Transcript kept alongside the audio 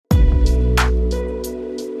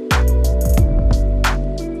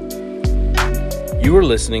You are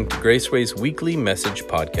listening to Graceway's weekly message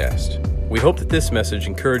podcast. We hope that this message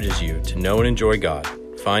encourages you to know and enjoy God,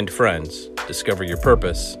 find friends, discover your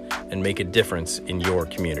purpose, and make a difference in your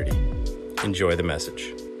community. Enjoy the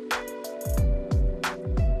message.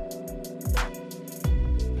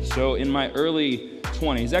 So in my early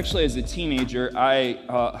 20s, actually as a teenager, I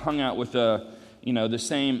hung out with the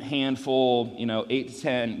same handful, 8 to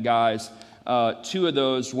 10 guys. Two of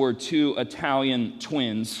those were two Italian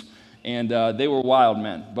twins, and they were wild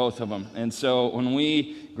men, both of them. And so when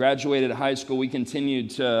we graduated high school, we continued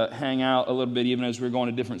to hang out a little bit even as we were going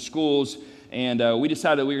to different schools, and we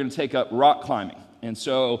decided we were going to take up rock climbing. And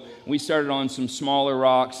so we started on some smaller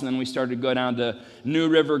rocks, and then we started to go down to New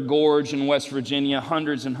River Gorge in West Virginia,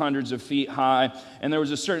 hundreds and hundreds of feet high. And there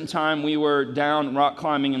was a certain time we were down rock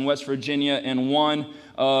climbing in West Virginia, and one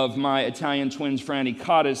of my Italian twins' friend, he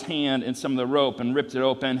caught his hand in some of the rope and ripped it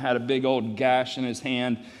open, had a big old gash in his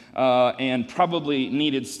hand, and probably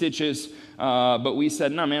needed stitches. But we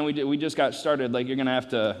said, no, man, we just got started. Like, you're going to have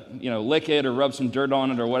to, lick it or rub some dirt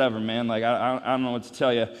on it or whatever, man. Like, I don't know what to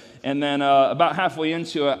tell you. And then about halfway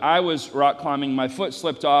into it, I was rock climbing. My foot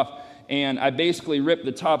slipped off, and I basically ripped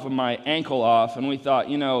the top of my ankle off. And we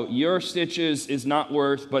thought, your stitches is not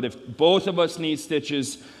worth, but if both of us need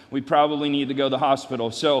stitches, we probably need to go to the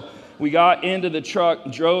hospital. So we got into the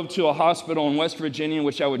truck, drove to a hospital in West Virginia,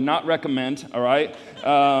 which I would not recommend, all right?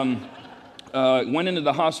 Went into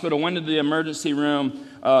the hospital, went to the emergency room.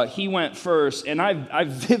 He went first, and I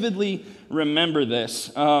vividly remember this.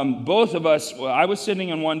 Both of us, I was sitting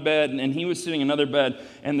in one bed, and he was sitting in another bed,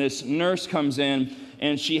 and this nurse comes in,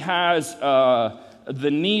 and she has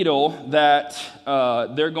the needle that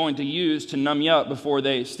they're going to use to numb you up before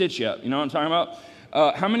they stitch you up. You know what I'm talking about?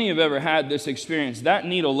 How many have ever had this experience? That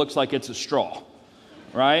needle looks like it's a straw,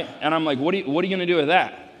 right? And I'm like, what are you going to do with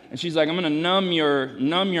that? And she's like, I'm going to numb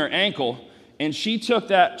your ankle. And she took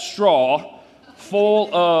that straw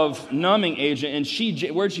full of numbing agent,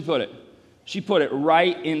 and where'd she put it? She put it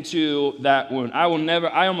right into that wound. I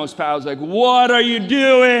almost I was like, what are you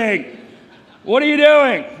doing? What are you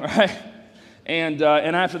doing? Right? And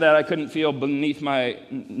after that, I couldn't feel beneath my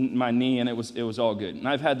knee, and it was all good. And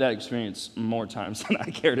I've had that experience more times than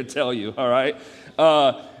I care to tell you. All right.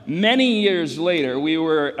 Many years later, we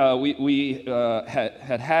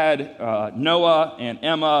had Noah and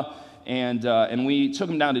Emma, and we took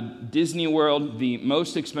them down to Disney World, the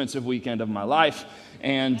most expensive weekend of my life,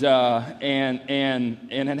 and had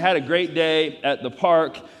a great day at the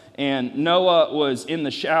park. And Noah was in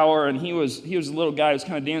the shower, and he was a little guy who was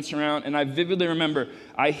kind of dancing around, and I vividly remember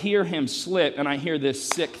I hear him slip, and I hear this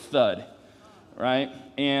sick thud, right?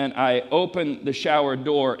 And I open the shower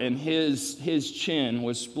door, and his chin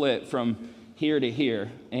was split from here to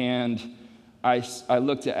here, and I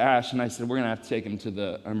looked at Ash, and I said, we're going to have to take him to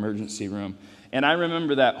the emergency room. And I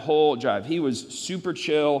remember that whole drive. He was super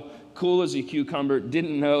chill, cool as a cucumber,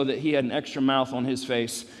 didn't know that he had an extra mouth on his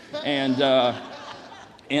face, and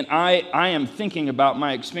I am thinking about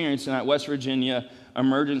my experience in that West Virginia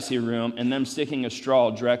emergency room and them sticking a straw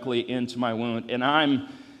directly into my wound. And I'm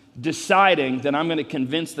deciding that I'm going to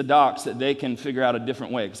convince the docs that they can figure out a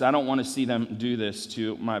different way, because I don't want to see them do this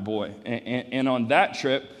to my boy. And on that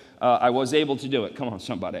trip, I was able to do it. Come on,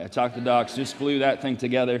 somebody. I talked to the docs, just glue that thing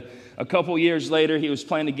together. A couple years later, he was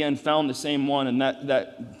playing again, found the same one, and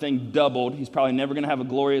that thing doubled. He's probably never going to have a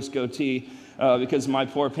glorious goatee because of my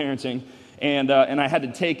poor parenting. And I had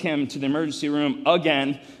to take him to the emergency room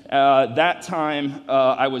again. That time,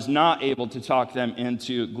 I was not able to talk them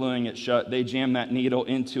into gluing it shut. They jammed that needle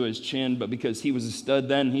into his chin, but because he was a stud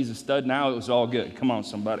then, he's a stud now, it was all good. Come on,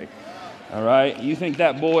 somebody. All right? You think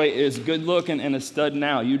that boy is good looking and a stud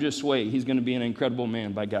now. You just wait. He's going to be an incredible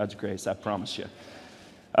man by God's grace, I promise you.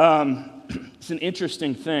 It's an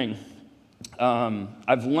interesting thing.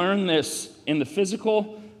 I've learned this in the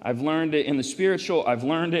physical. I've learned it in the spiritual. I've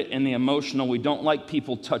learned it in the emotional. We don't like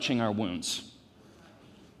people touching our wounds.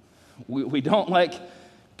 We don't like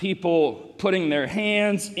people putting their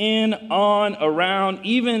hands in, on, around,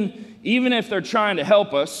 even if they're trying to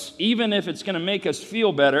help us, even if it's going to make us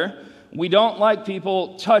feel better. We don't like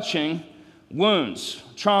people touching wounds,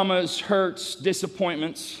 traumas, hurts,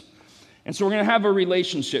 disappointments. And so we're going to have a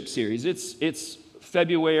relationship series. It's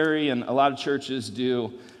February, and a lot of churches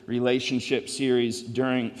do relationship series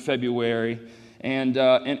during February, and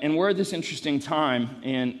we're at this interesting time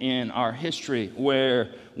in our history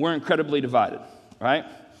where we're incredibly divided, right?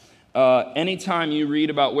 Anytime you read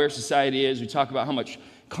about where society is, we talk about how much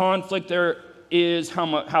conflict there is,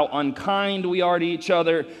 how unkind we are to each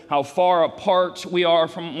other, how far apart we are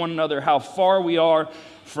from one another, how far we are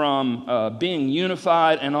from being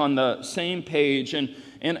unified and on the same page. And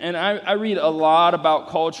And I read a lot about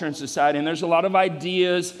culture and society, and there's a lot of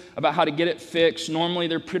ideas about how to get it fixed. Normally,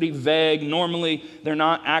 they're pretty vague. Normally, they're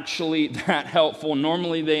not actually that helpful.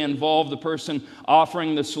 Normally, they involve the person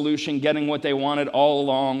offering the solution, getting what they wanted all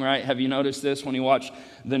along, right? Have you noticed this when you watch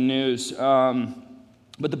the news?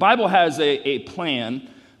 But the Bible has a plan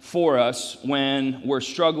for us when we're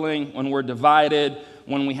struggling, when we're divided,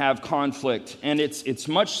 when we have conflict. And it's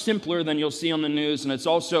much simpler than you'll see on the news, and it's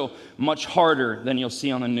also much harder than you'll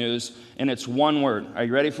see on the news, and it's one word. Are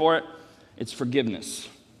you ready for it? It's forgiveness.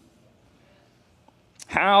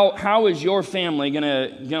 How is your family going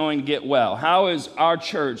to get well? How is our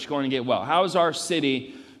church going to get well? How is our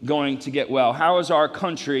city going to get well? How is our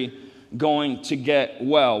country going to get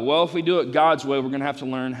well? Well, if we do it God's way, we're going to have to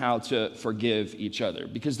learn how to forgive each other.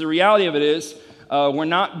 Because the reality of it is, we're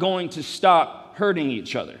not going to stop hurting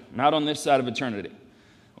each other, not on this side of eternity.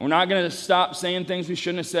 We're not going to stop saying things we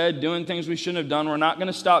shouldn't have said, doing things we shouldn't have done. We're not going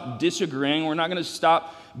to stop disagreeing. We're not going to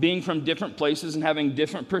stop being from different places and having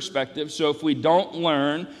different perspectives. So if we don't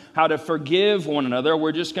learn how to forgive one another,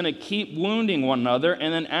 we're just going to keep wounding one another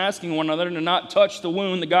and then asking one another to not touch the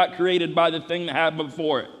wound that got created by the thing that happened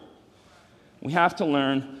before it. We have to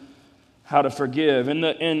learn how to forgive. And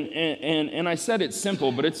I said it's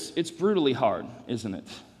simple, but it's brutally hard, isn't it?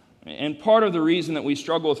 And part of the reason that we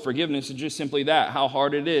struggle with forgiveness is just simply that, how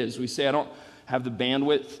hard it is. We say, I don't have the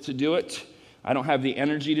bandwidth to do it. I don't have the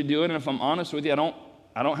energy to do it. And if I'm honest with you, I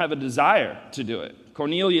don't have a desire to do it.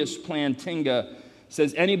 Cornelius Plantinga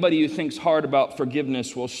says, anybody who thinks hard about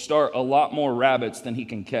forgiveness will start a lot more rabbits than he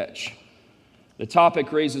can catch. The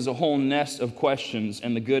topic raises a whole nest of questions,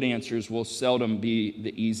 and the good answers will seldom be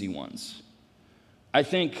the easy ones. I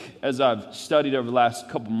think, as I've studied over the last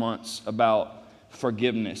couple months about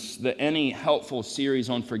forgiveness, that any helpful series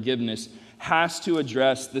on forgiveness has to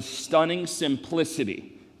address the stunning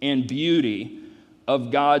simplicity and beauty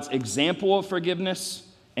of God's example of forgiveness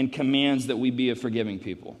and commands that we be a forgiving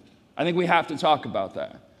people. I think we have to talk about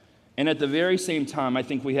that. And at the very same time, I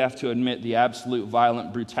think we have to admit the absolute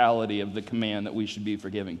violent brutality of the command that we should be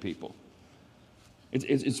forgiving people.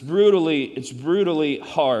 It's brutally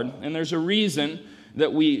hard, and there's a reason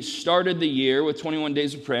that we started the year with 21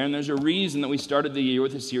 Days of Prayer, and there's a reason that we started the year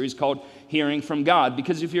with a series called Hearing from God.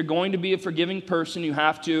 Because if you're going to be a forgiving person, you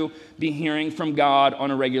have to be hearing from God on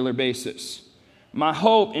a regular basis. My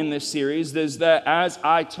hope in this series is that as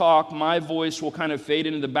I talk, my voice will kind of fade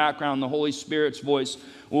into the background. The Holy Spirit's voice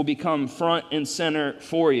will become front and center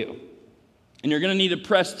for you. And you're going to need to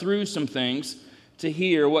press through some things to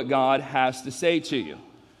hear what God has to say to you.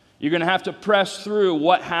 You're going to have to press through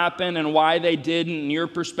what happened and why they didn't and your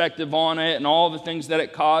perspective on it and all the things that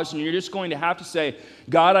it caused. And you're just going to have to say,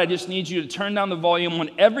 God, I just need you to turn down the volume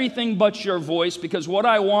on everything but your voice, because what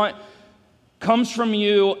I want comes from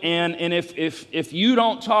you. And if you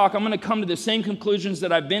don't talk, I'm going to come to the same conclusions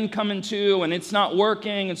that I've been coming to, and it's not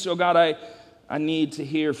working. And so, God, I need to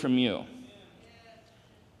hear from you.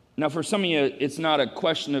 Now, for some of you, it's not a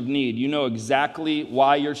question of need. You know exactly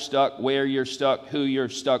why you're stuck, where you're stuck, who you're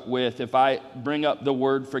stuck with. If I bring up the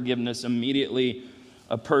word forgiveness, immediately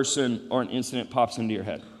a person or an incident pops into your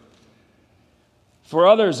head. For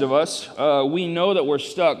others of us, we know that we're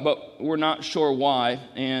stuck, but we're not sure why.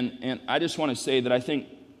 And I just want to say that I think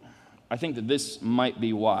that this might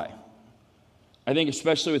be why. I think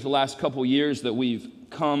especially with the last couple years that we've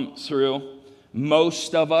come through,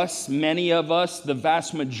 most of us, many of us, the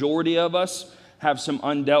vast majority of us have some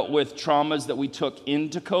undealt with traumas that we took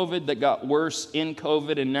into COVID that got worse in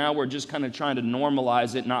COVID, and now we're just kind of trying to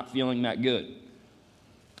normalize it, not feeling that good.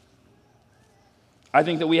 I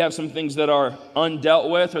think that we have some things that are undealt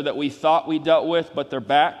with or that we thought we dealt with, but they're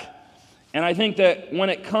back. And I think that when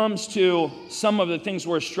it comes to some of the things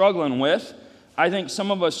we're struggling with, I think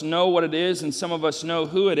some of us know what it is and some of us know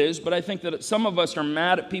who it is, but I think that some of us are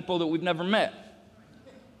mad at people that we've never met.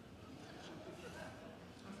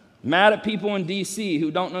 Mad at people in D.C.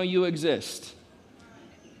 who don't know you exist.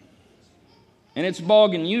 And it's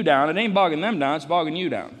bogging you down. It ain't bogging them down, it's bogging you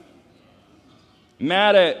down.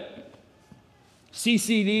 Mad at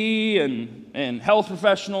CCD and health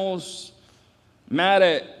professionals. Mad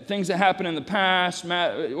at things that happened in the past.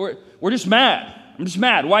 We're just mad. I'm just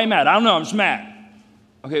mad. Why are you mad? I don't know. I'm just mad.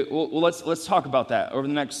 Okay, well let's talk about that over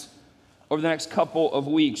the next couple of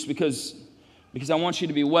weeks, because I want you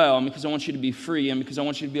to be well, and because I want you to be free, and because I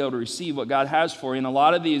want you to be able to receive what God has for you. And a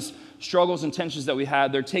lot of these struggles and tensions that we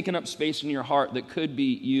had, they're taking up space in your heart that could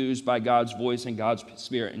be used by God's voice and God's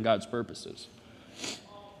Spirit and God's purposes.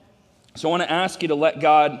 So I want to ask you to let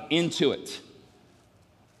God into it.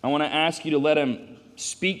 I want to ask you to let Him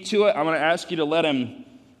speak to it. I want to ask you to let Him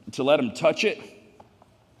touch it.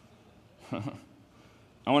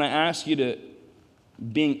 I want to ask you to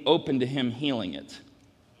being open to him healing it.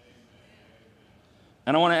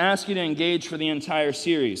 And I want to ask you to engage for the entire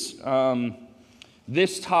series.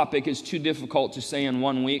 This topic is too difficult to say in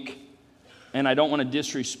 1 week, and I don't want to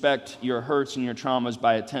disrespect your hurts and your traumas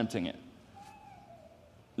by attempting it.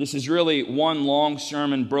 This is really one long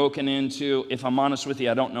sermon broken into, if I'm honest with you,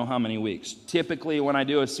 I don't know how many weeks. Typically, when I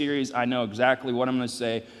do a series, I know exactly what I'm going to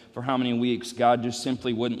say for how many weeks. God just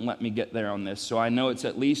simply wouldn't let me get there on this. So I know it's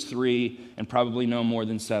at least 3 and probably no more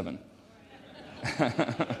than 7.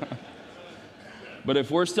 But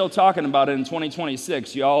if we're still talking about it in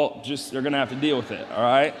 2026, y'all just are going to have to deal with it, all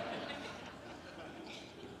right?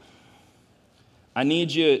 I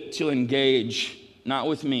need you to engage, not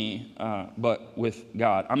with me, but with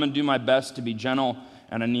God. I'm going to do my best to be gentle,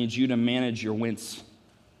 and I need you to manage your wince.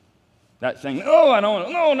 That thing, no.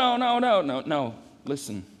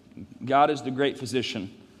 Listen, God is the great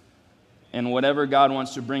physician, and whatever God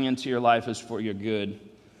wants to bring into your life is for your good.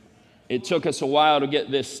 It took us a while to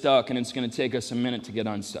get this stuck, and it's going to take us a minute to get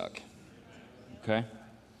unstuck. Okay?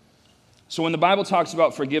 So when the Bible talks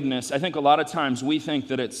about forgiveness, I think a lot of times we think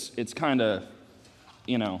that it's kind of,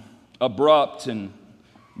 abrupt and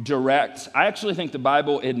direct. I actually think the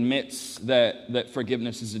Bible admits that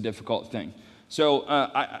forgiveness is a difficult thing. So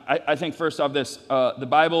I think first off the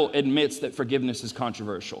Bible admits that forgiveness is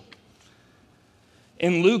controversial.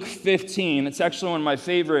 In Luke 15, it's actually one of my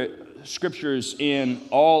favorite scriptures in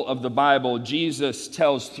all of the Bible. Jesus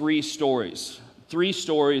tells 3 stories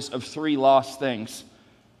of 3 lost things: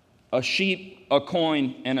 a sheep, a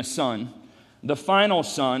coin, and a son. The final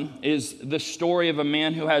son is the story of a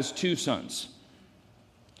man who has 2 sons.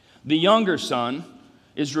 The younger son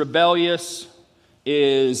is rebellious,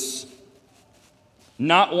 is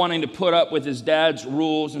not wanting to put up with his dad's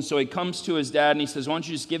rules, and so he comes to his dad and he says, "Why don't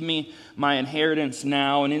you just give me my inheritance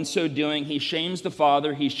now?" And in so doing, he shames the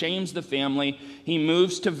father, he shames the family, he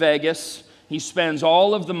moves to Vegas, he spends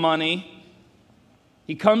all of the money,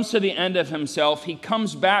 he comes to the end of himself, he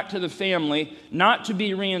comes back to the family, not to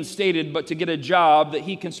be reinstated, but to get a job that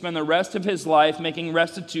he can spend the rest of his life making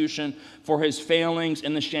restitution for his failings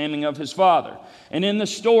and the shaming of his father. And in the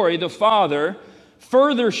story, the father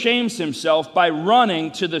further shames himself by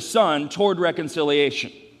running to the son toward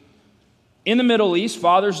reconciliation. In the Middle East,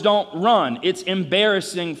 fathers don't run. It's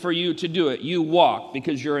embarrassing for you to do it. You walk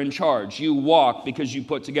because you're in charge. You walk because you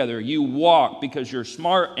put together. You walk because you're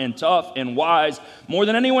smart and tough and wise more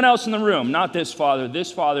than anyone else in the room. Not this father.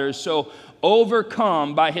 This father is so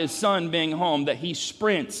overcome by his son being home that he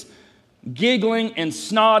sprints, giggling and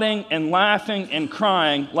snotting and laughing and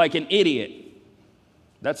crying like an idiot.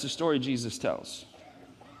 That's the story Jesus tells.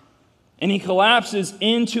 And he collapses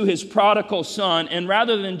into his prodigal son, and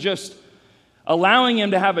rather than just allowing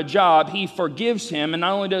him to have a job, he forgives him, and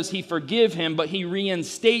not only does he forgive him, but he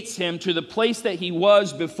reinstates him to the place that he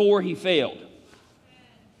was before he failed.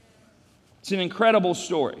 It's an incredible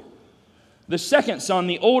story. The second son,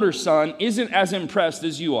 the older son, isn't as impressed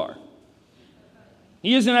as you are.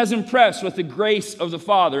 He isn't as impressed with the grace of the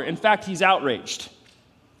father. In fact, he's outraged.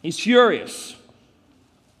 He's furious.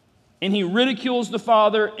 And he ridicules the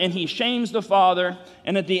father, and he shames the father.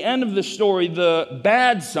 And at the end of the story, the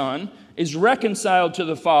bad son is reconciled to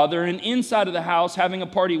the father and inside of the house having a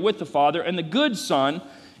party with the father. And the good son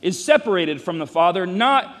is separated from the father,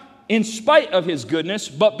 not in spite of his goodness,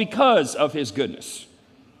 but because of his goodness.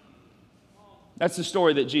 That's the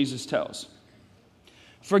story that Jesus tells.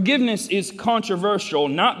 Forgiveness is controversial,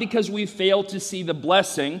 not because we fail to see the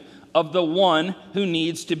blessing of the one who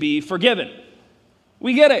needs to be forgiven.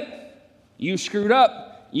 We get it. You screwed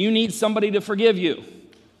up. You need somebody to forgive you.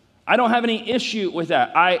 I don't have any issue with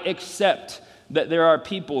that. I accept that there are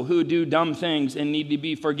people who do dumb things and need to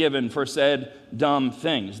be forgiven for said dumb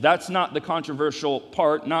things. That's not the controversial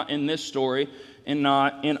part, not in this story and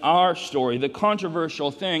not in our story. The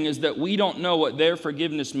controversial thing is that we don't know what their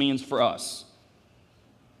forgiveness means for us.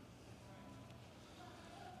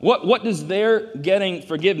 What does their getting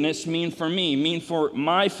forgiveness mean for me, mean for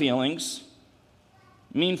my feelings,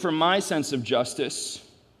 mean for my sense of justice,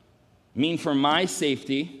 mean for my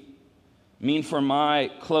safety, mean for my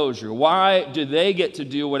closure? Why do they get to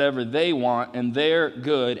do whatever they want and they're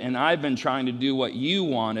good, and I've been trying to do what you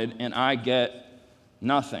wanted and I get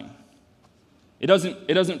nothing? It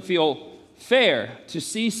doesn't feel fair to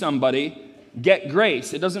see somebody get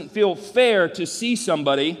grace. It doesn't feel fair to see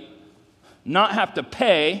somebody not have to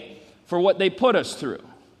pay for what they put us through.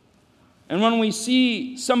 And when we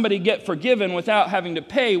see somebody get forgiven without having to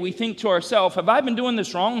pay, we think to ourselves, have I been doing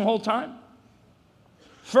this wrong the whole time?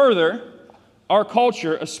 Further, our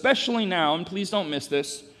culture, especially now, and please don't miss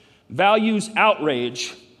this, values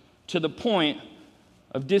outrage to the point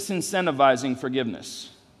of disincentivizing forgiveness.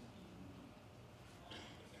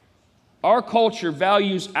 Our culture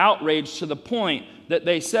values outrage to the point that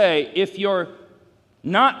they say, if you're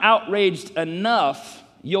not outraged enough,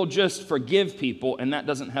 you'll just forgive people, and that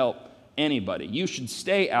doesn't help anybody. You should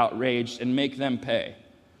stay outraged and make them pay.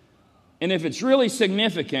 And if it's really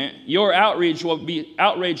significant, your outrage will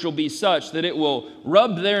be such that it will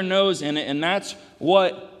rub their nose in it, and that's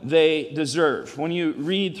what they deserve. When you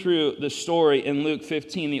read through the story in Luke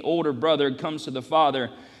 15, the older brother comes to the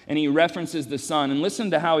father and he references the son. And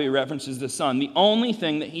listen to how he references the son. The only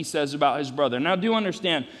thing that he says about his brother. Now, do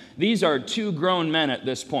understand, these are two grown men at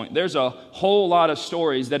this point. There's a whole lot of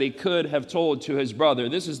stories that he could have told to his brother.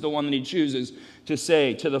 This is the one that he chooses to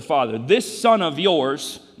say to the father. This son of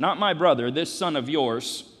yours, not my brother, this son of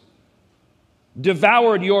yours,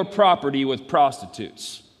 devoured your property with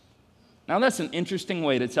prostitutes. Now, that's an interesting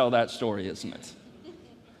way to tell that story, isn't it?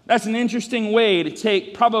 That's an interesting way to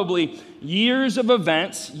take probably years of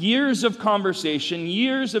events, years of conversation,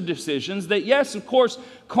 years of decisions that, yes, of course,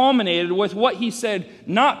 culminated with what he said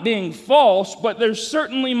not being false, but there's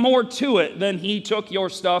certainly more to it than he took your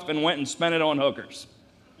stuff and went and spent it on hookers.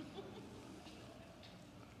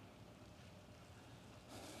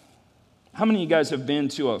 How many of you guys have been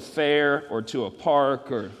to a fair or to a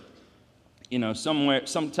park or, somewhere,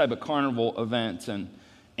 some type of carnival event,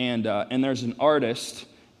 and there's an artist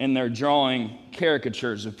and they're drawing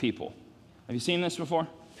caricatures of people? Have you seen this before?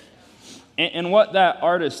 And what that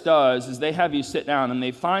artist does is they have you sit down and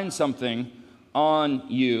they find something on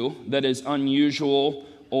you that is unusual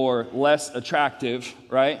or less attractive,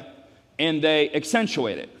 right? And they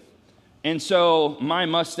accentuate it. And so my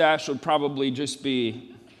mustache would probably just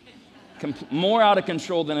be more out of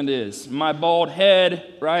control than it is. My bald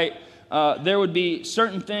head, right? There would be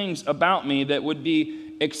certain things about me that would be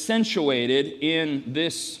accentuated in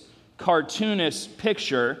this cartoonist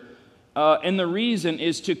picture, and the reason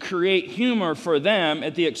is to create humor for them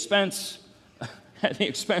at the expense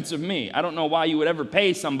of me. I don't know why you would ever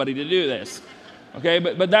pay somebody to do this, okay?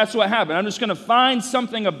 But that's what happened. I'm just going to find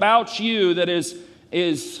something about you that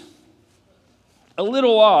is a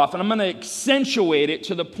little off, and I'm going to accentuate it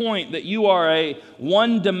to the point that you are a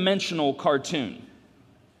one-dimensional cartoon.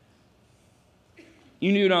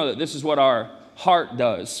 You do know that this is what our heart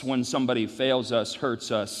does when somebody fails us, hurts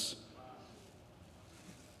us.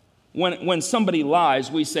 When somebody lies,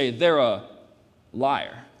 we say they're a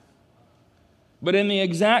liar. But in the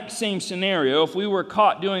exact same scenario, if we were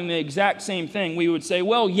caught doing the exact same thing, we would say,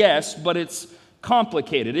 well, yes, but it's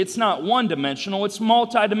complicated. It's not one-dimensional, it's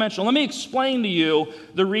multi-dimensional. Let me explain to you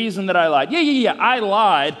the reason that I lied. Yeah, I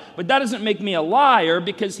lied, but that doesn't make me a liar,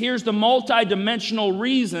 because here's the multi-dimensional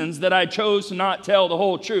reasons that I chose to not tell the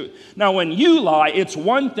whole truth. Now, when you lie, it's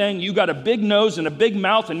one thing, you got a big nose and a big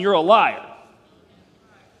mouth, and you're a liar.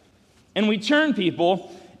 And we turn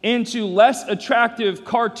people into less attractive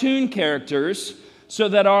cartoon characters so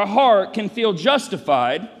that our heart can feel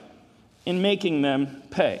justified in making them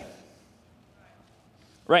pay.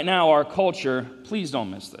 Right now, our culture, please don't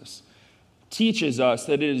miss this, teaches us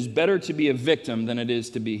that it is better to be a victim than it is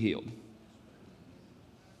to be healed.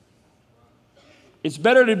 It's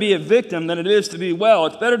better to be a victim than it is to be well.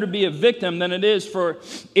 It's better to be a victim than it is for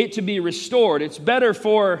it to be restored. It's better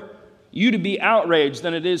for you to be outraged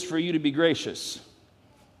than it is for you to be gracious.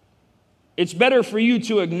 It's better for you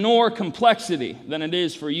to ignore complexity than it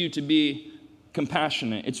is for you to be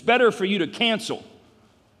compassionate. It's better for you to cancel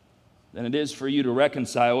than it is for you to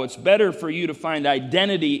reconcile. It's better for you to find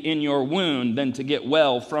identity in your wound than to get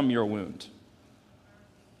well from your wound.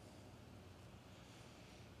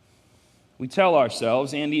 We tell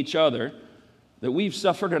ourselves and each other that we've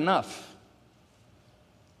suffered enough.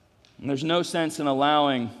 And there's no sense in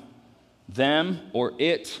allowing them or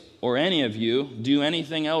it or any of you do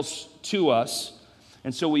anything else to us.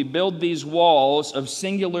 And so we build these walls of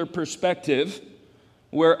singular perspective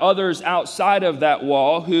where others outside of that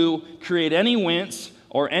wall who create any wince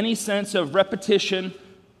or any sense of repetition,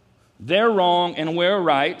 they're wrong and we're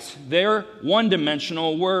right. They're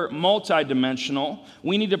one-dimensional, we're multi-dimensional.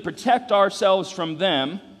 We need to protect ourselves from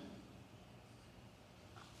them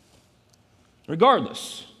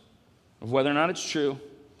regardless of whether or not it's true,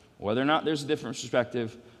 whether or not there's a different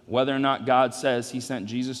perspective, whether or not God says he sent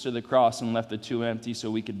Jesus to the cross and left the tomb empty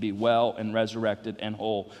so we could be well and resurrected and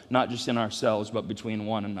whole, not just in ourselves, but between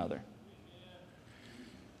one another.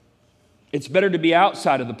 It's better to be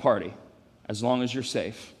outside of the party, as long as you're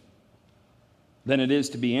safe, than it is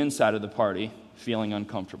to be inside of the party feeling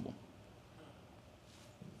uncomfortable.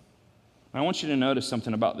 I want you to notice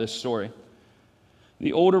something about this story.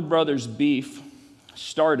 The older brother's beef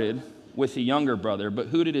started with the younger brother, but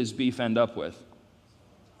who did his beef end up with?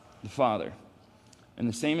 the Father. And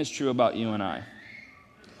the same is true about you and I.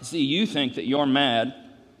 See, you think that you're mad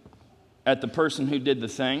at the person who did the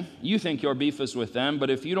thing. You think your beef is with them, but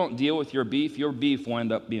if you don't deal with your beef will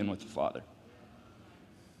end up being with the Father.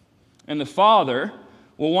 And the Father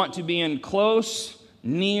will want to be in close,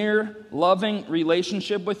 near, loving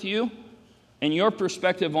relationship with you, and your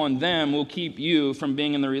perspective on them will keep you from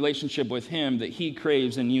being in the relationship with Him that He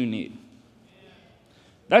craves and you need.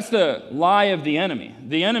 That's the lie of the enemy.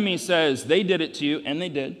 The enemy says they did it to you, and they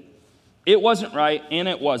did. It wasn't right, and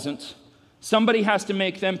it wasn't. Somebody has to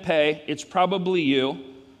make them pay. It's probably you.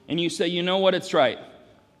 And you say, you know what, it's right.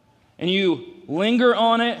 And you linger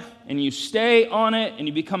on it, and you stay on it, and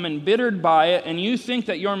you become embittered by it, and you think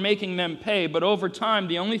that you're making them pay, but over time,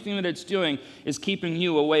 the only thing that it's doing is keeping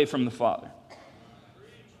you away from the Father.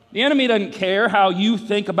 The enemy doesn't care how you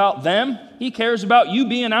think about them. He cares about you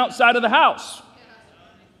being outside of the house.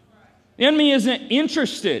 The enemy isn't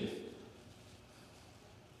interested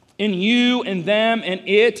in you and them and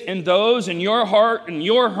it and those and your heart and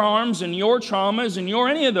your harms and your traumas and your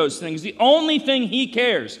any of those things. The only thing he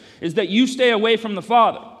cares is that you stay away from the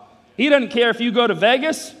Father. He doesn't care if you go to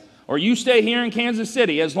Vegas or you stay here in Kansas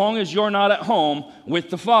City as long as you're not at home with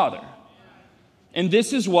the Father. And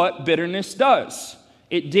this is what bitterness does.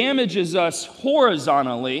 It damages us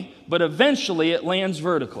horizontally, but eventually it lands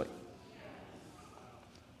vertically.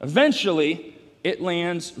 Eventually it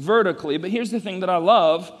lands vertically. But here's the thing that I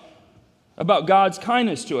love about God's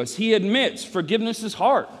kindness to us. He admits forgiveness is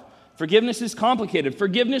hard. Forgiveness is complicated.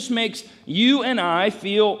 Forgiveness makes you and I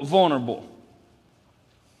feel vulnerable.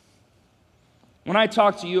 When I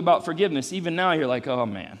talk to you about forgiveness, even now you're like, oh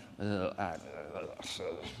man.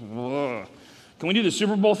 Can we do the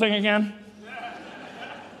Super Bowl thing again?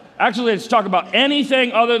 Actually, let's talk about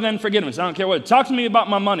anything other than forgiveness. I don't care what. Talk to me about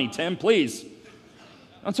my money, Tim, please.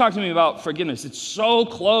 Don't talk to me about forgiveness. It's so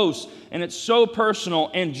close and it's so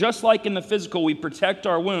personal. And just like in the physical, we protect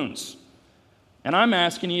our wounds. And I'm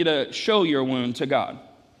asking you to show your wound to God.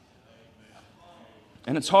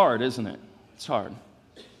 And it's hard, isn't it? It's hard.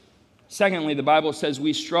 Secondly, the Bible says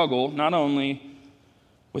we struggle not only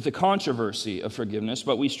with the controversy of forgiveness,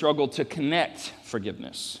 but we struggle to connect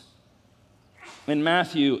forgiveness. In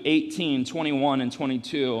Matthew 18, 21 and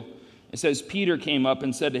 22, it says, Peter came up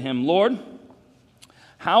and said to him, Lord,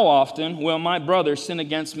 how often will my brother sin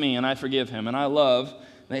against me and I forgive him? And I love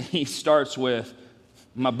that he starts with,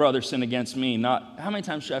 my brother sinned against me, not how many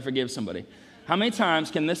times should I forgive somebody? How many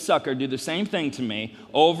times can this sucker do the same thing to me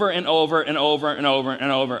over and over and over and over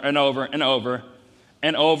and over and over and over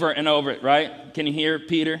and over and over, right? Can you hear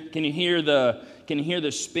Peter? Can you hear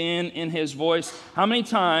the spin in his voice? How many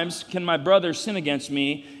times can my brother sin against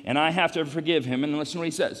me and I have to forgive him? And listen to what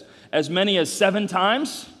he says. As many as 7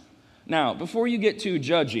 times? Now, before you get too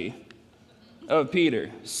judgy of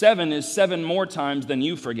Peter, 7 is 7 more times than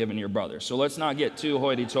you've forgiven your brother. So let's not get too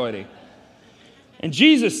hoity-toity. And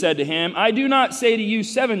Jesus said to him, I do not say to you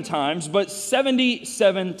 7 times, but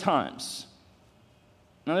 77 times.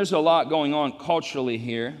 Now, there's a lot going on culturally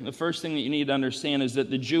here. The first thing that you need to understand is that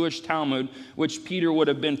the Jewish Talmud, which Peter would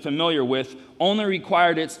have been familiar with, only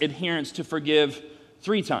required its adherents to forgive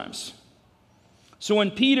 3 times. So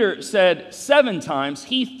when Peter said 7 times,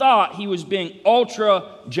 he thought he was being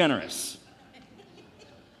ultra generous.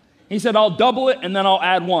 He said, I'll double it and then I'll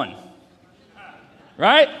add 1.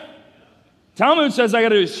 Right? Talmud says I got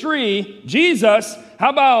to do 3. Jesus,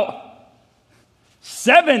 how about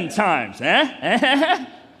 7 times?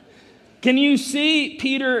 Can you see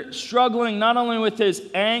Peter struggling not only with his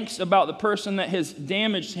angst about the person that has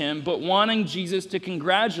damaged him, but wanting Jesus to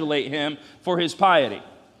congratulate him for his piety?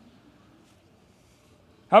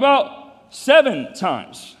 How about 7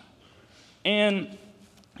 times? And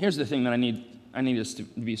here's the thing that I need us to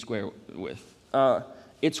be square with.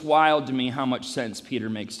 It's wild to me how much sense Peter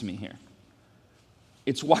makes to me here.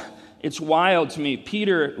 It's wild to me.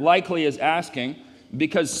 Peter likely is asking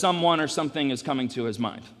because someone or something is coming to his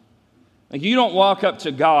mind. Like, you don't walk up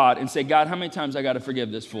to God and say, God, how many times I got to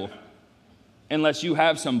forgive this fool? Unless you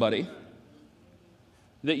have somebody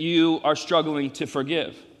that you are struggling to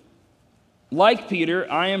forgive. Like Peter,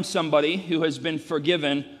 I am somebody who has been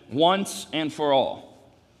forgiven once and for all.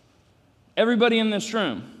 Everybody in this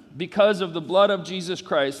room, because of the blood of Jesus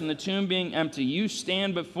Christ and the tomb being empty, you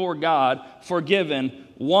stand before God forgiven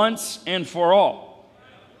once and for all.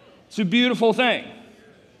 It's a beautiful thing.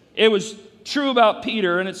 It was true about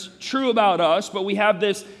Peter and it's true about us, but we have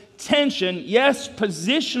this tension. Yes,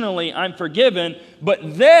 positionally I'm forgiven,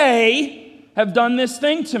 but they have done this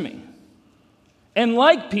thing to me. And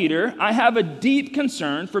like Peter, I have a deep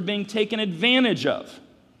concern for being taken advantage of.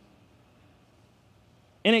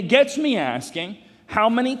 And it gets me asking, How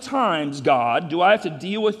many times, God, do I have to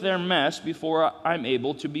deal with their mess before I'm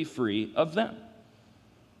able to be free of them?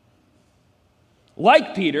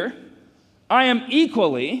 Like Peter, I am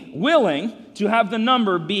equally willing to have the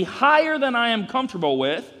number be higher than I am comfortable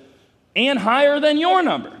with and higher than your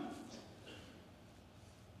number.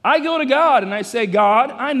 I go to God and I say, God,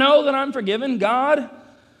 I know that I'm forgiven. God,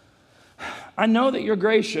 I know that you're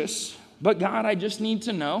gracious, but God, I just need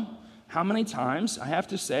to know how many times I have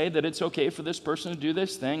to say that it's okay for this person to do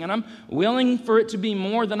this thing, and I'm willing for it to be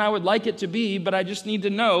more than I would like it to be, but I just need to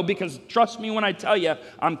know, because trust me when I tell you,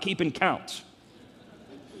 I'm keeping count.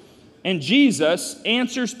 And Jesus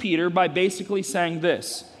answers Peter by basically saying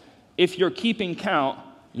this: if you're keeping count,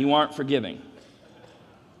 you aren't forgiving.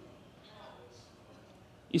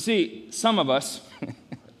 You see, some of us,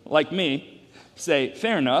 like me, say,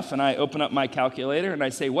 fair enough, and I open up my calculator and I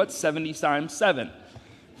say, what's 70 times 7?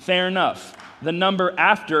 Fair enough. The number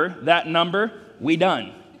after that number, we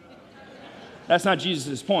done. That's not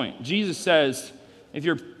Jesus' point. Jesus says, if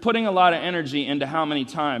you're putting a lot of energy into how many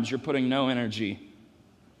times, you're putting no energy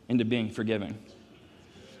into being forgiving.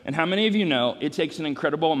 And how many of you know it takes an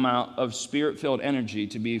incredible amount of spirit-filled energy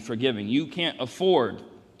to be forgiving? You can't afford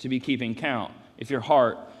to be keeping count if your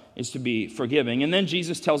heart is to be forgiving. And then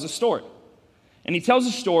Jesus tells a story. And he tells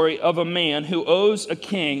a story of a man who owes a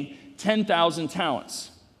king 10,000 talents.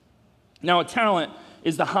 Now, a talent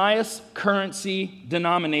is the highest currency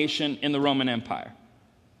denomination in the Roman Empire.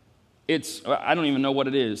 I don't even know what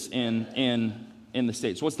it is in the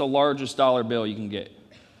States. What's the largest dollar bill you can get?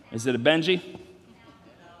 Is it a Benji?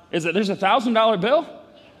 There's a $1,000 bill?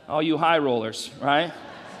 Oh, you high rollers, right?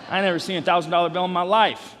 I never seen a $1,000 bill in my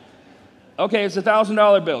life. Okay, it's a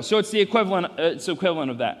 $1,000 bill, so it's the equivalent. It's the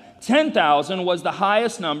equivalent of that. 10,000 was the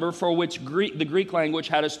highest number for which the Greek language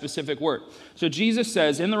had a specific word. So Jesus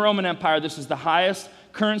says in the Roman Empire, this is the highest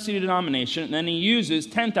currency denomination, and then he uses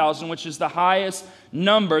 10,000, which is the highest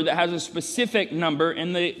number that has a specific number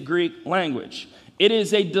in the Greek language. It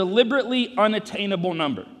is a deliberately unattainable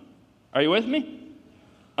number. Are you with me?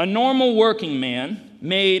 A normal working man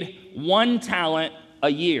made 1 talent a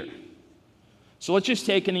year. So let's just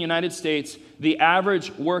take in the United States, the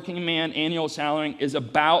average working man annual salary is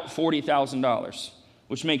about $40,000,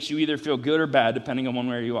 which makes you either feel good or bad depending on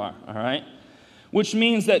where you are, all right? Which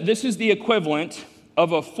means that this is the equivalent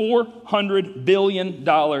of a $400 billion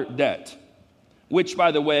debt, which,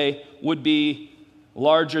 by the way, would be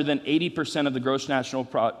larger than 80% of the gross national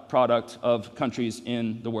product of countries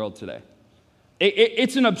in the world today.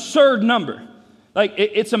 It's an absurd number. Like,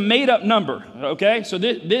 it's a made-up number, okay? So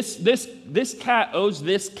this cat owes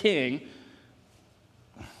this king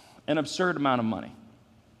an absurd amount of money.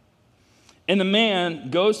 And the man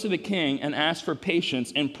goes to the king and asks for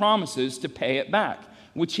patience and promises to pay it back,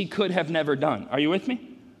 which he could have never done. Are you with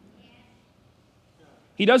me?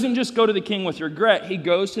 He doesn't just go to the king with regret. He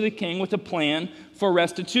goes to the king with a plan for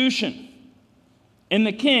restitution. And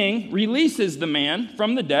the king releases the man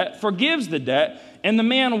from the debt, forgives the debt, and the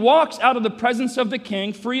man walks out of the presence of the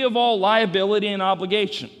king free of all liability and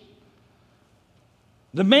obligation.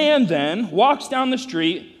 The man then walks down the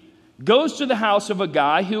street, goes to the house of a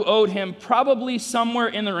guy who owed him probably somewhere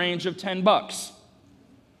in the range of $10,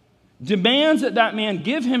 demands that man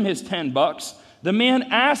give him his $10. The man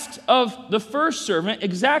asks of the first servant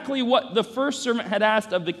exactly what the first servant had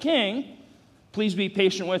asked of the king. Please be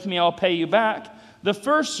patient with me, I'll pay you back. The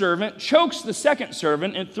first servant chokes the second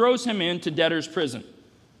servant and throws him into debtor's prison.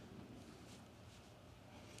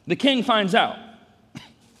 The king finds out.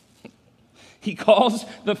 He calls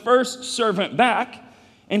the first servant back,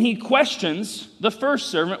 and he questions the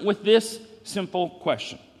first servant with this simple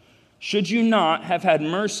question: should you not have had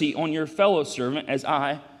mercy on your fellow servant as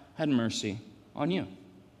I had mercy on you?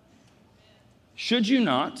 Should you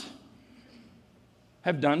not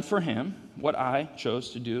have done for him what I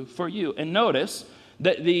chose to do for you? And notice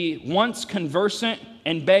that the once conversant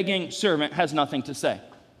and begging servant has nothing to say.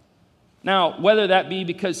 Now, whether that be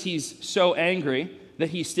because he's so angry that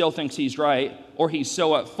he still thinks he's right, or he's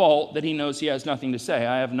so at fault that he knows he has nothing to say,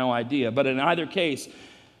 I have no idea. But in either case,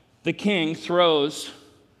 the king throws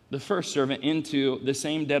the first servant into the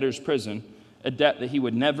same debtor's prison, a debt that he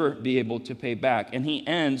would never be able to pay back. And he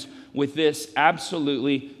ends with this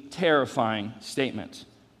absolutely terrifying statement.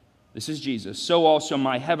 This is Jesus. So also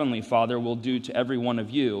my heavenly Father will do to every one of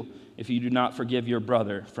you if you do not forgive your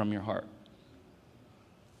brother from your heart.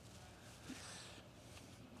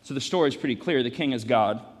 So the story is pretty clear. The king is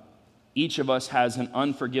God. Each of us has an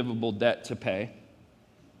unforgivable debt to pay.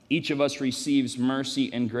 Each of us receives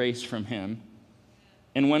mercy and grace from him.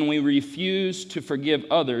 And when we refuse to forgive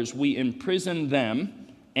others, we imprison them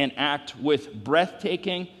and act with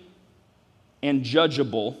breathtaking and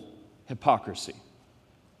judgeable hypocrisy.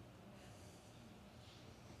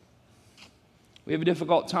 We have a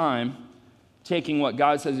difficult time taking what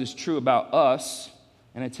God says is true about us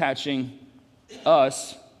and attaching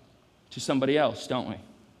us to somebody else, don't we?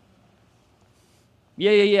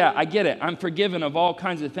 Yeah, I get it. I'm forgiven of all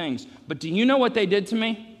kinds of things. But do you know what they did to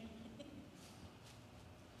me?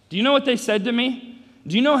 Do you know what they said to me?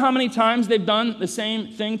 Do you know how many times they've done the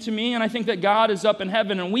same thing to me? And I think that God is up in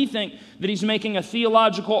heaven, and we think that he's making a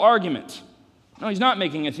theological argument. No, he's not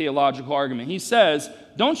making a theological argument. He says,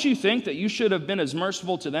 don't you think that you should have been as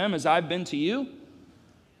merciful to them as I've been to you?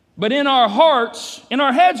 But in our hearts, in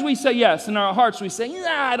our heads we say yes. In our hearts we say,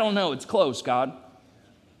 I don't know, it's close, God.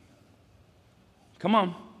 Come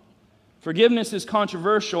on. Forgiveness is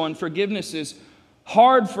controversial, and forgiveness is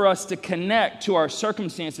hard for us to connect to our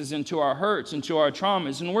circumstances and to our hurts and to our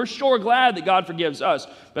traumas. And we're sure glad that God forgives us,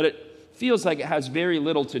 but it feels like it has very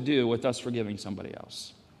little to do with us forgiving somebody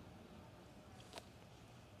else.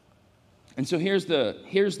 And so here's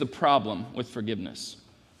the problem with forgiveness.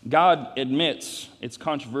 God admits it's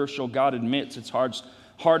controversial. God admits it's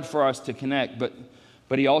hard for us to connect,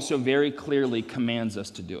 but he also very clearly commands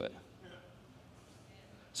us to do it.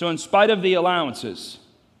 So in spite of the allowances,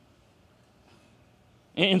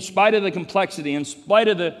 in spite of the complexity, in spite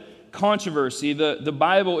of the controversy, the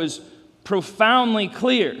Bible is profoundly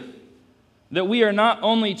clear that we are not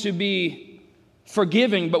only to be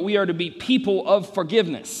forgiving, but we are to be people of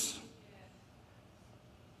forgiveness.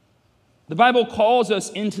 The Bible calls us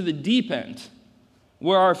into the deep end,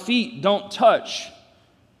 where our feet don't touch,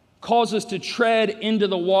 calls us to tread into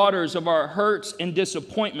the waters of our hurts and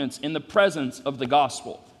disappointments in the presence of the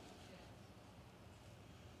gospel.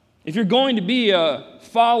 If you're going to be a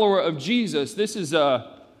follower of Jesus, this is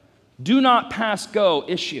a do not pass go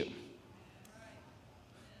issue.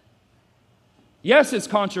 Yes, it's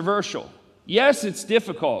controversial. Yes, it's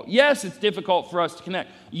difficult. Yes, it's difficult for us to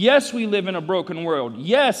connect. Yes, we live in a broken world.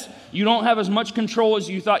 Yes, you don't have as much control as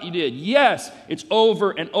you thought you did. Yes, it's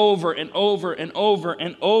over and over and over and over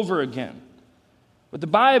and over again. But the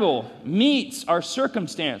Bible meets our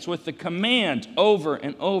circumstance with the command over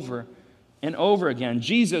and over and over again.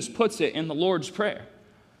 Jesus puts it in the Lord's Prayer.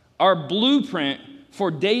 Our blueprint for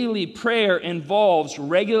daily prayer involves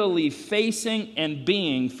regularly facing and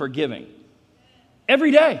being forgiving. Every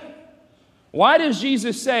day. Why does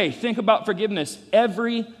Jesus say, think about forgiveness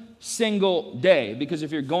every single day? Because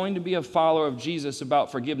if you're going to be a follower of Jesus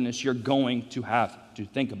about forgiveness, you're going to have to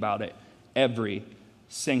think about it every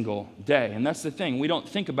single day. And that's the thing. We don't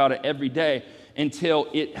think about it every day until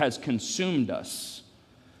it has consumed us.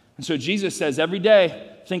 And so Jesus says, every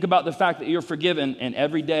day, think about the fact that you're forgiven, and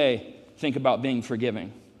every day, think about being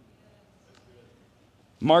forgiving.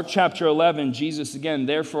 Mark chapter 11, Jesus again,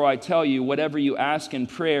 therefore I tell you, whatever you ask in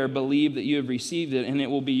prayer, believe that you have received it and it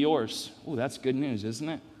will be yours. Oh, that's good news, isn't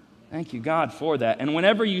it? Thank you, God, for that. And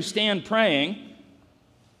whenever you stand praying,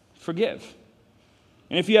 forgive.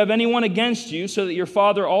 And if you have anyone against you, so that your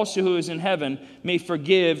Father also who is in heaven may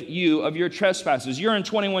forgive you of your trespasses. You're in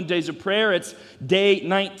 21 days of prayer. It's day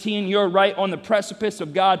 19. You're right on the precipice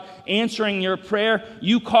of God answering your prayer.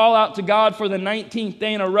 You call out to God for the 19th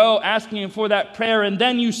day in a row, asking Him for that prayer. And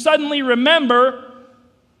then you suddenly remember,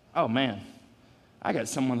 oh man, I got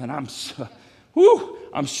someone that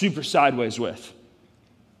I'm super sideways with.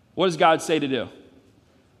 What does God say to do?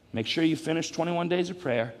 Make sure you finish 21 days of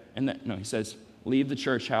prayer. And then, no, He says, leave the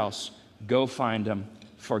church house, go find them,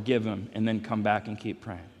 forgive them, and then come back and keep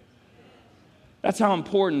praying. That's how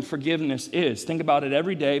important forgiveness is. Think about it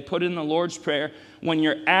every day. Put it in the Lord's Prayer. When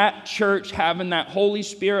you're at church having that Holy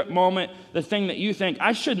Spirit moment, the thing that you think,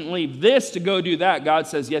 I shouldn't leave this to go do that, God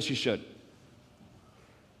says, yes, you should.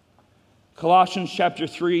 Colossians chapter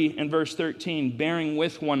 3 and verse 13, bearing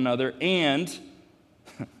with one another, and,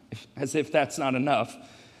 as if that's not enough,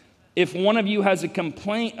 if one of you has a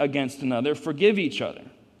complaint against another, forgive each other.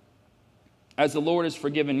 As the Lord has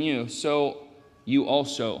forgiven you, so you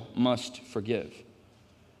also must forgive.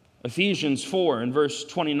 Ephesians 4 and verse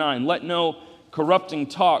 29, let no corrupting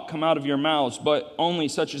talk come out of your mouths, but only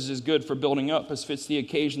such as is good for building up, as fits the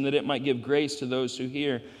occasion, that it might give grace to those who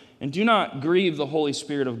hear. And do not grieve the Holy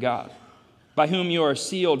Spirit of God, by whom you are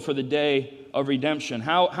sealed for the day of redemption.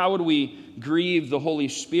 How would we grieve the Holy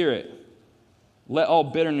Spirit? Let all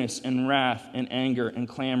bitterness and wrath and anger and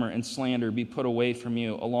clamor and slander be put away from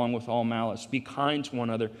you, along with all malice. Be kind to one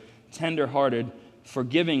another, tender-hearted,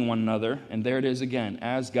 forgiving one another. And there it is again,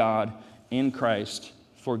 as God in Christ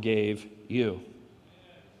forgave you.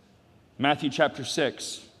 Matthew chapter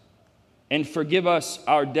 6. And forgive us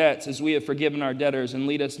our debts as we have forgiven our debtors, and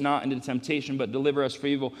lead us not into temptation, but deliver us from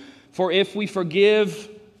evil. For if we forgive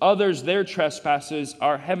others their trespasses,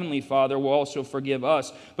 our heavenly Father will also forgive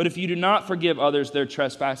us. But if you do not forgive others their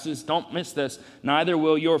trespasses, don't miss this, neither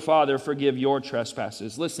will your Father forgive your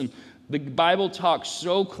trespasses. Listen, the Bible talks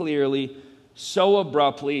so clearly, so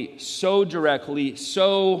abruptly, so directly,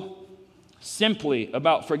 so simply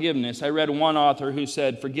about forgiveness. I read one author who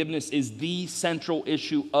said, forgiveness is the central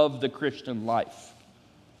issue of the Christian life.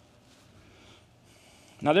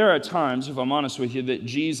 Now, there are times, if I'm honest with you, that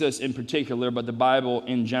Jesus in particular, but the Bible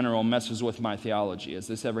in general, messes with my theology. Has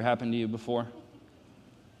this ever happened to you before?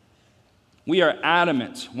 We are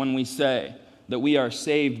adamant when we say that we are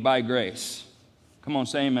saved by grace. Come on,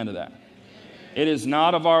 say amen to that. It is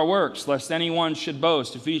not of our works, lest anyone should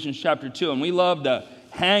boast. Ephesians chapter 2. And we love to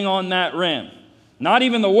hang on that rim. Not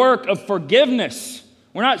even the work of forgiveness.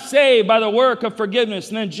 We're not saved by the work of forgiveness.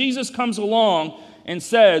 And then Jesus comes along and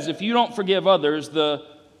says, if you don't forgive others, the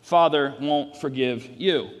Father won't forgive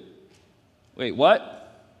you. Wait,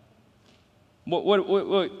 what?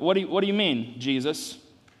 What do you mean, Jesus?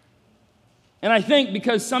 And I think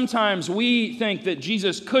because sometimes we think that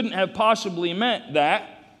Jesus couldn't have possibly meant that,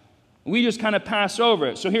 we just kind of pass over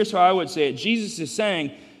it. So here's how I would say it. Jesus is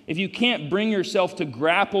saying, if you can't bring yourself to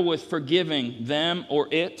grapple with forgiving them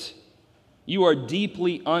or it, you are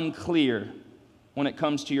deeply unclear when it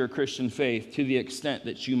comes to your Christian faith to the extent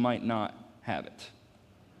that you might not have it.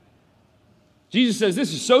 Jesus says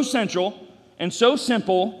this is so central and so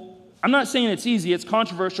simple. I'm not saying it's easy, it's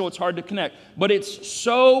controversial, it's hard to connect, but it's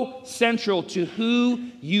so central to who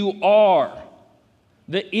you are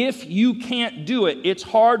that if you can't do it, it's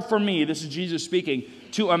hard for me, this is Jesus speaking,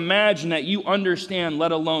 to imagine that you understand,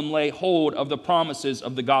 let alone lay hold of the promises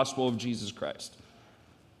of the gospel of Jesus Christ.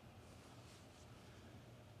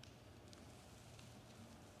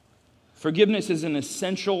 Forgiveness is an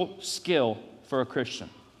essential skill for a Christian.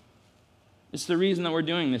 It's the reason that we're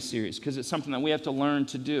doing this series, because it's something that we have to learn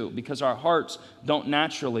to do, because our hearts don't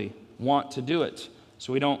naturally want to do it.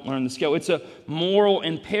 So we don't learn the skill. It's a moral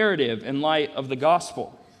imperative in light of the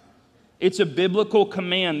gospel. It's a biblical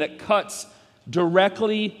command that cuts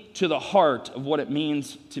directly to the heart of what it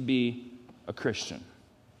means to be a Christian.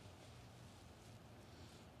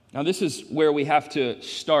 Now, this is where we have to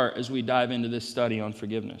start as we dive into this study on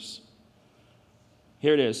forgiveness.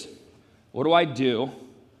 Here it is. What do I do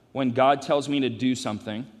when God tells me to do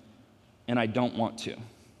something and I don't want to?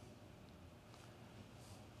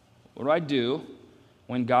 What do I do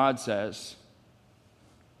when God says,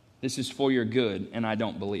 this is for your good, and I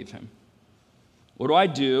don't believe him? What do I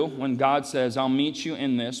do when God says, I'll meet you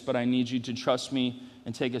in this, but I need you to trust me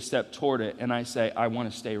and take a step toward it, and I say, I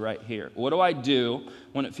want to stay right here? What do I do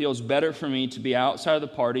when it feels better for me to be outside of the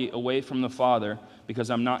party, away from the Father, because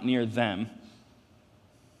I'm not near them?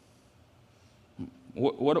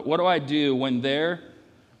 What do I do when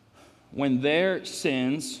their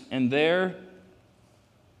sins and their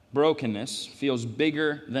brokenness feels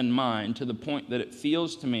bigger than mine, to the point that it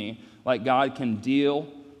feels to me like God can deal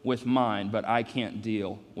with mine, but I can't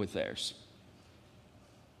deal with theirs?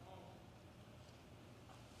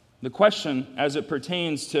 The question as it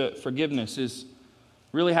pertains to forgiveness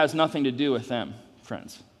really has nothing to do with them,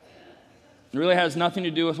 friends. It really has nothing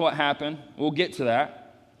to do with what happened. We'll get to that.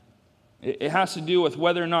 It has to do with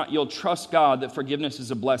whether or not you'll trust God that forgiveness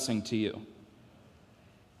is a blessing to you.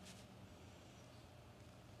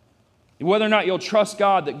 Whether or not you'll trust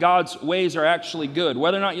God that God's ways are actually good.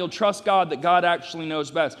 Whether or not you'll trust God that God actually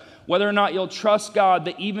knows best. Whether or not you'll trust God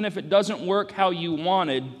that even if it doesn't work how you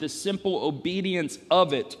wanted, the simple obedience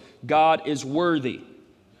of it, God is worthy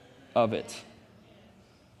of it.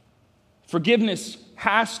 Forgiveness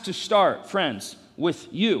has to start, friends, with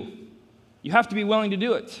you. You have to be willing to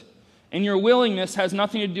do it. And your willingness has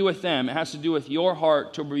nothing to do with them. It has to do with your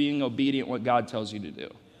heart to being obedient what God tells you to do.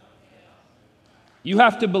 You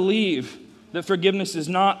have to believe that forgiveness is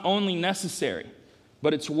not only necessary,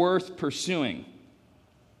 but it's worth pursuing.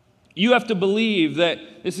 You have to believe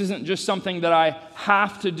that this isn't just something that I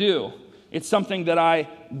have to do. It's something that I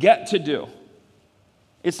get to do.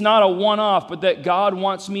 It's not a one-off, but that God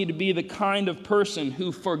wants me to be the kind of person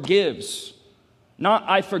who forgives. Not,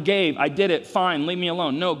 I forgave, I did it, fine, leave me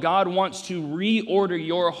alone. No, God wants to reorder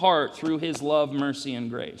your heart through his love, mercy, and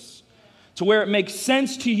grace, to where it makes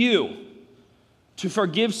sense to you to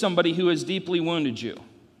forgive somebody who has deeply wounded you,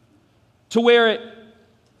 to where it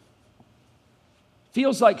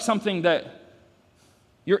feels like something that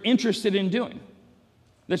you're interested in doing,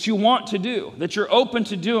 that you want to do, that you're open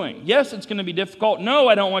to doing. Yes, it's going to be difficult. No,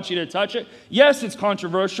 I don't want you to touch it. Yes, it's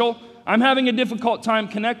controversial. I'm having a difficult time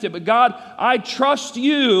connected, but God, I trust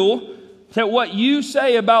you that what you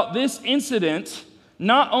say about this incident,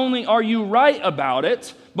 not only are you right about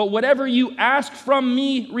it, but whatever you ask from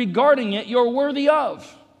me regarding it, you're worthy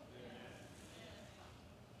of.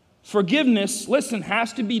 Forgiveness, listen,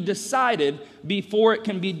 has to be decided before it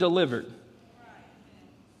can be delivered.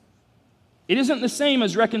 It isn't the same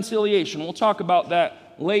as reconciliation. We'll talk about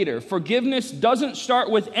that later. Forgiveness doesn't start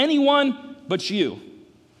with anyone but you.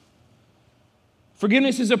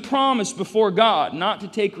 Forgiveness is a promise before God not to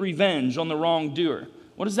take revenge on the wrongdoer.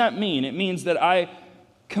 What does that mean? It means that I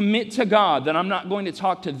commit to God that I'm not going to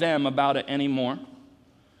talk to them about it anymore,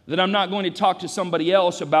 that I'm not going to talk to somebody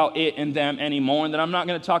else about it and them anymore, and that I'm not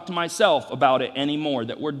going to talk to myself about it anymore,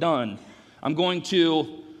 that we're done. I'm going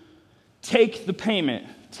to take the payment,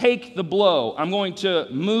 take the blow. I'm going to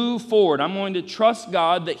move forward. I'm going to trust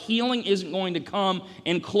God that healing isn't going to come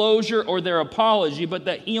in closure or their apology, but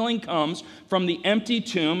that healing comes from the empty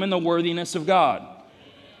tomb and the worthiness of God.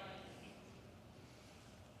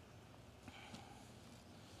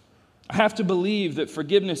 I have to believe that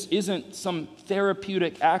forgiveness isn't some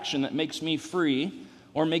therapeutic action that makes me free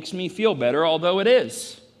or makes me feel better, although it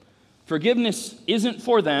is. Forgiveness isn't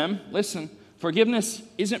for them. Listen, forgiveness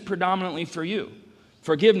isn't predominantly for you.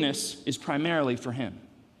 Forgiveness is primarily for Him.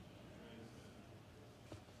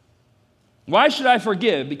 Why should I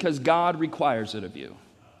forgive? Because God requires it of you.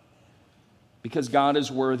 Because God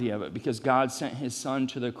is worthy of it. Because God sent His Son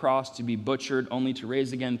to the cross to be butchered, only to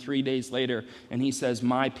raise again 3 days later. And He says,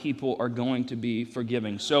 my people are going to be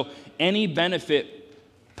forgiving. So any benefit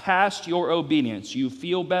past your obedience, you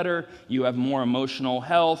feel better, you have more emotional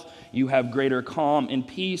health, you have greater calm and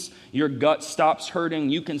peace, your gut stops hurting,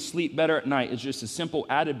 you can sleep better at night. It's just a simple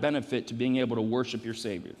added benefit to being able to worship your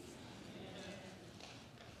Savior.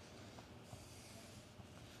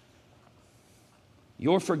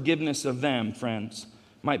 Your forgiveness of them, friends,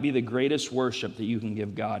 might be the greatest worship that you can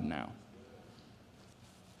give God now.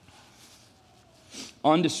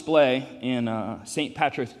 On display in St.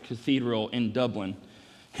 Patrick's Cathedral in Dublin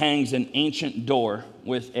hangs an ancient door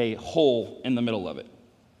with a hole in the middle of it.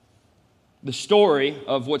 The story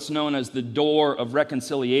of what's known as the Door of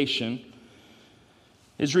Reconciliation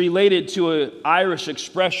is related to an Irish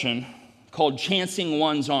expression called chancing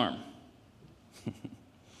one's arm.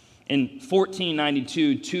 In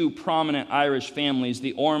 1492, two prominent Irish families,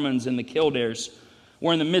 the Ormonds and the Kildares,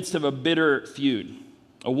 were in the midst of a bitter feud,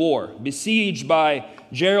 a war. Besieged by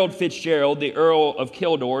Gerald Fitzgerald, the Earl of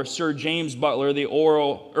Kildare, Sir James Butler, the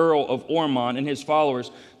Earl of Ormond, and his followers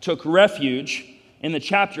took refuge in the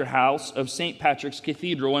chapter house of St. Patrick's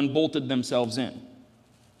Cathedral and bolted themselves in.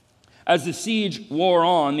 As the siege wore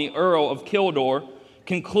on, the Earl of Kildare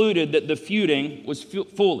concluded that the feuding was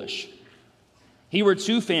foolish. Here were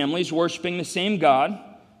two families worshiping the same God,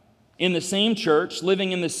 in the same church,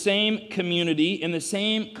 living in the same community, in the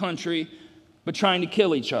same country, but trying to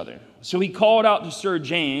kill each other. So he called out to Sir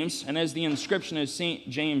James, and as the inscription of St.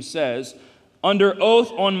 James says, under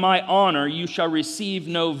oath on my honor, you shall receive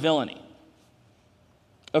no villainy.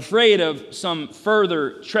 Afraid of some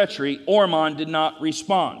further treachery, Ormond did not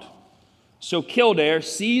respond. So Kildare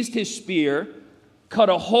seized his spear, cut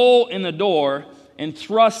a hole in the door, and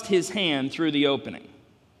thrust his hand through the opening.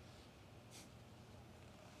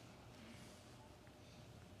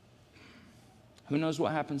 Who knows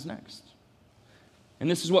what happens next? And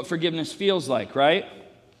this is what forgiveness feels like, right?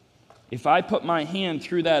 If I put my hand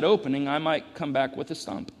through that opening, I might come back with a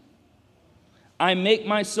stump. I make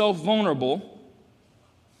myself vulnerable.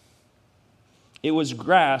 It was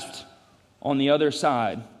grasped on the other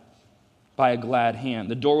side by a glad hand.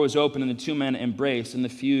 The door was open and the two men embraced, and the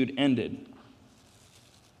feud ended.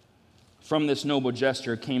 From this noble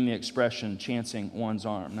gesture came the expression, chancing one's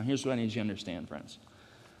arm. Now here's what I need you to understand, friends.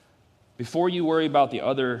 Before you worry about the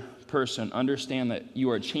other person, understand that you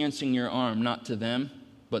are chancing your arm not to them,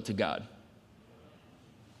 but to God.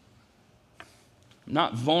 I'm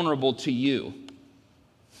not vulnerable to you.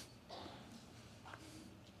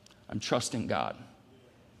 I'm trusting God.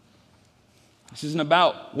 This isn't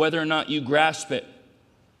about whether or not you grasp it.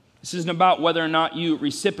 This isn't about whether or not you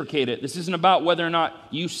reciprocate it. This isn't about whether or not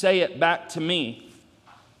you say it back to me.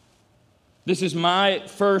 This is my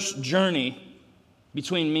first journey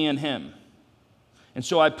between me and Him. And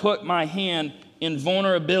so I put my hand in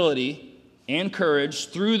vulnerability and courage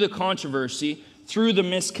through the controversy, through the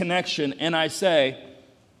misconnection, and I say,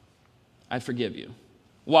 I forgive you.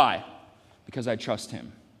 Why? Because I trust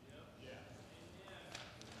Him.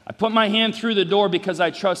 I put my hand through the door because I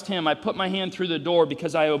trust Him. I put my hand through the door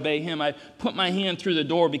because I obey Him. I put my hand through the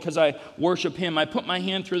door because I worship Him. I put my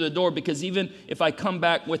hand through the door because even if I come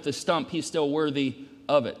back with the stump, He's still worthy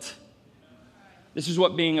of it. This is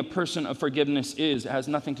what being a person of forgiveness is. It has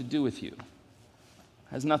nothing to do with you. It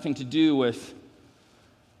has nothing to do with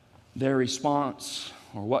their response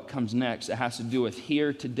or what comes next. It has to do with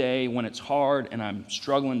here today when it's hard and I'm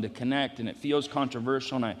struggling to connect and it feels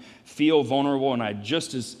controversial and I feel vulnerable and I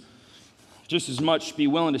just as much be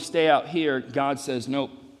willing to stay out here. God says,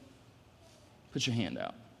 nope, put your hand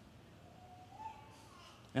out.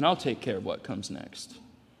 And I'll take care of what comes next.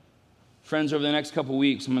 Friends, over the next couple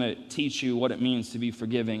weeks, I'm going to teach you what it means to be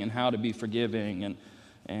forgiving and how to be forgiving and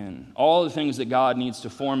all the things that God needs to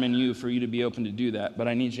form in you for you to be open to do that. But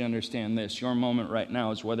I need you to understand this. Your moment right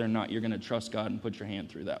now is whether or not you're going to trust God and put your hand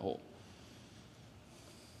through that hole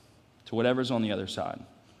to whatever's on the other side.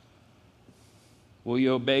 Will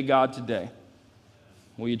you obey God today?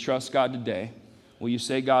 Will you trust God today? Will you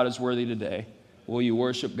say God is worthy today? Will you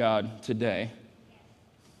worship God today?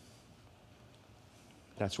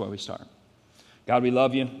 That's where we start. God, we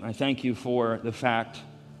love you. I thank you for the fact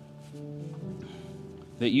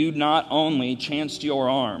that you not only chanced your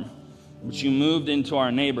arm, but you moved into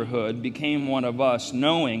our neighborhood, became one of us,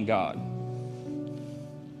 knowing, God,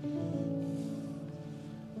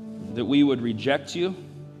 that we would reject you,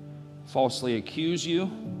 falsely accuse you,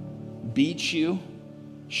 beat you,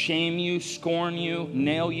 shame you, scorn you,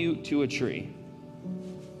 nail you to a tree.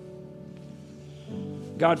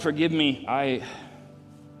 God, forgive me. I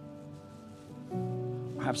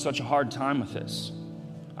have such a hard time with this.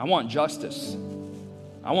 I want justice.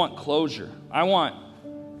 I want closure. I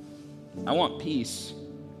want peace.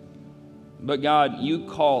 But God, you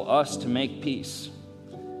call us to make peace.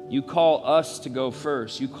 You call us to go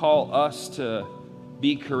first. You call us to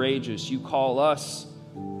be courageous. You call us,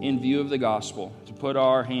 in view of the gospel, to put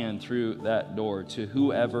our hand through that door to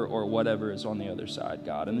whoever or whatever is on the other side,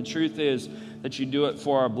 God. And the truth is that you do it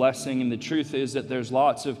for our blessing, and the truth is that there's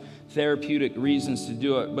lots of therapeutic reasons to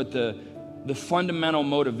do it, but the fundamental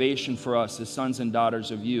motivation for us as sons and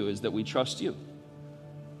daughters of you is that we trust you,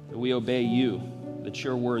 that we obey you, that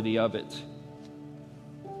you're worthy of it,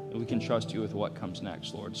 that we can trust you with what comes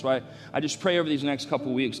next, Lord. So I just pray over these next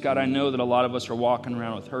couple weeks. God, I know that a lot of us are walking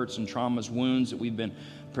around with hurts and traumas, wounds that we've been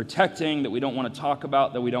protecting, that we don't want to talk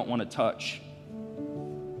about, that we don't want to touch.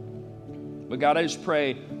 But God, I just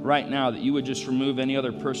pray right now that you would just remove any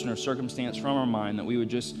other person or circumstance from our mind, that we would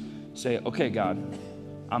just say, okay, God,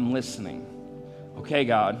 I'm listening. Okay,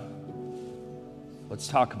 God, let's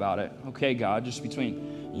talk about it. Okay, God, just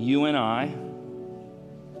between you and I,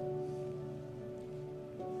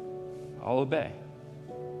 I'll obey.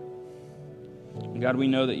 And God, we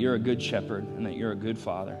know that you're a good shepherd and that you're a good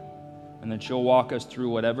father and that you'll walk us through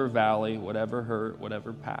whatever valley, whatever hurt,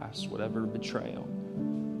 whatever past, whatever betrayal,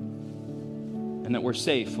 and that we're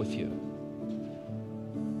safe with you.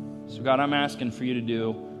 So God, I'm asking for you to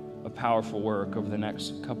do a powerful work over the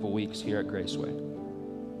next couple weeks here at Graceway.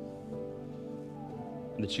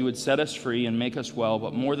 And that you would set us free and make us well,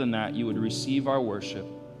 but more than that, you would receive our worship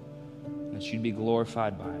and that you'd be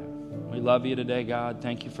glorified by it. We love you today, God.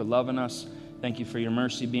 Thank you for loving us. Thank you for your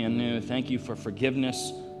mercy being new. Thank you for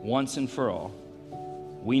forgiveness once and for all.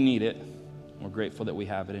 We need it. We're grateful that we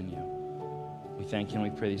have it in you. We thank you and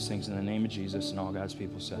we pray these things in the name of Jesus, and all God's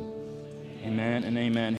people said, amen and amen.